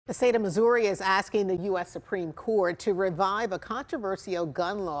The state of Missouri is asking the U.S. Supreme Court to revive a controversial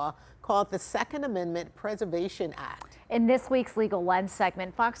gun law called the Second Amendment Preservation Act. In this week's Legal Lens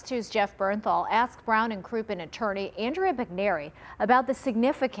segment, Fox 2's Jeff Bernthal asked Brown Crouppen attorney Andrea McNairy about the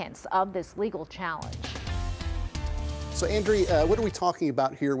significance of this legal challenge. So, Andrea, what are we talking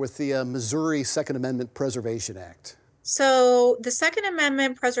about here with the Missouri Second Amendment Preservation Act? So the Second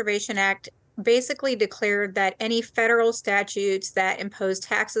Amendment Preservation Act basically declared that any federal statutes that impose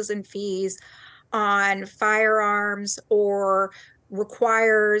taxes and fees on firearms or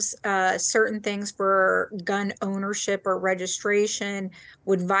requires certain things for gun ownership or registration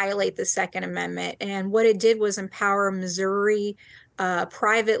would violate the Second Amendment. And what it did was empower Missouri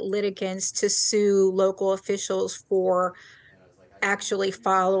private litigants to sue local officials for actually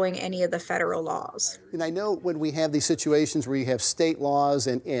following any of the federal laws. And I know when we have these situations where you have state laws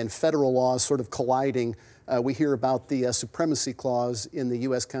and federal laws sort of colliding, we hear about the supremacy clause in the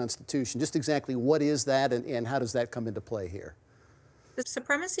U.S. Constitution. Just exactly what is that and how does that come into play here? The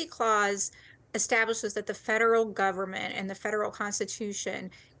supremacy clause establishes that the federal government and the federal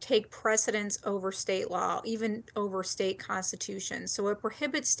constitution take precedence over state law, even over state constitutions. So it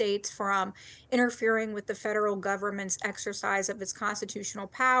prohibits states from interfering with the federal government's exercise of its constitutional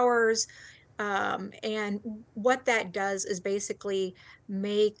powers. And what that does is basically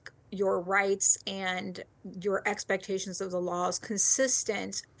make your rights and your expectations of the laws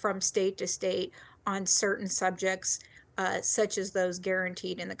consistent from state to state on certain subjects, such as those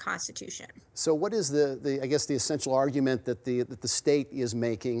guaranteed in the Constitution. So what is I guess the essential argument that the state is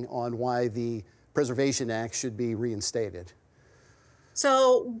making on why the Preservation Act should be reinstated?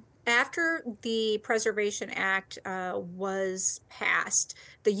 So after the Preservation Act was passed,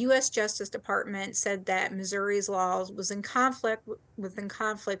 the U.S. Justice Department said that Missouri's laws was in conflict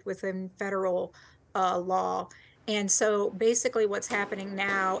within federal law. And so basically what's happening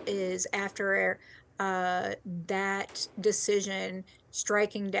now is after that decision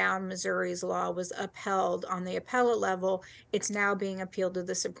striking down Missouri's law was upheld on the appellate level, it's now being appealed to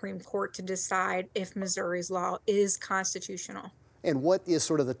the Supreme Court to decide if Missouri's law is constitutional. And what is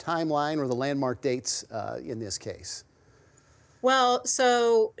sort of the timeline or the landmark dates in this case? Well,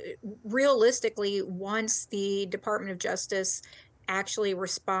 so realistically, once the Department of Justice actually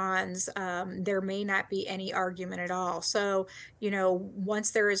responds, there may not be any argument at all. So, once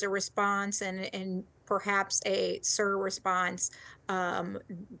there is a response and perhaps a SIR response,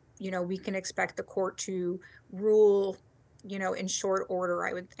 we can expect the court to rule, in short order,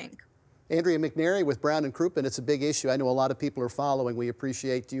 I would think. Andrea McNairy with Brown Crouppen. It's a big issue. I know a lot of people are following. We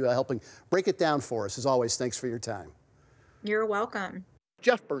appreciate you helping break it down for us. As always, thanks for your time. You're welcome.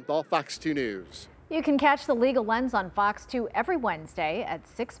 Jeff Bernthal, Fox 2 News. You can catch the Legal Lens on Fox 2 every Wednesday at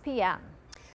 6 p.m.